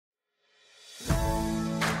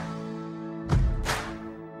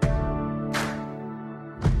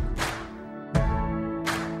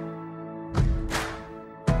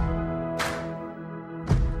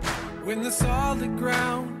When the solid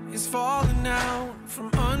ground is falling out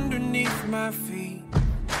from underneath my feet,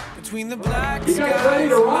 between the black skies guys ready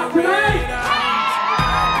to rock tonight?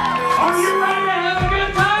 Are you ready to have a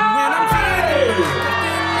good time?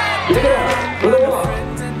 Yeah, for the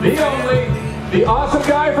one, the only, the awesome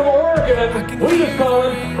guy from Oregon, we just call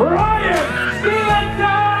him Ryan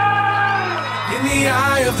Stevenson! In the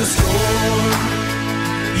eye of the storm,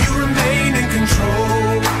 you remain in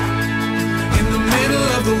control. In the middle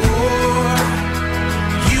of the war,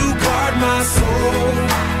 you guard my soul.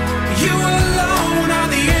 You alone are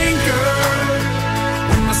the anchor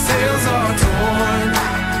when my sails are torn.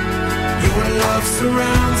 Your love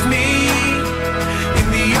surrounds me in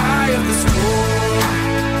the eye of the storm.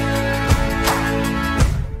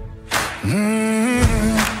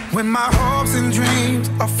 When my hopes and dreams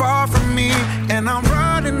are far from me and I'm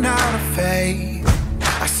running out of faith,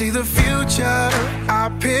 I see the future I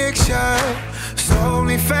picture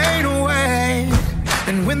slowly fade away.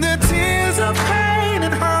 And when the tears of pain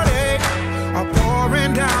and heartache are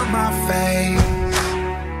pouring down my face,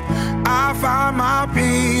 I find my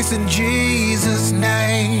peace in Jesus'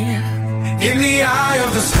 name. In the eye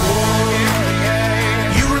of the storm,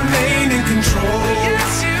 you remain in control.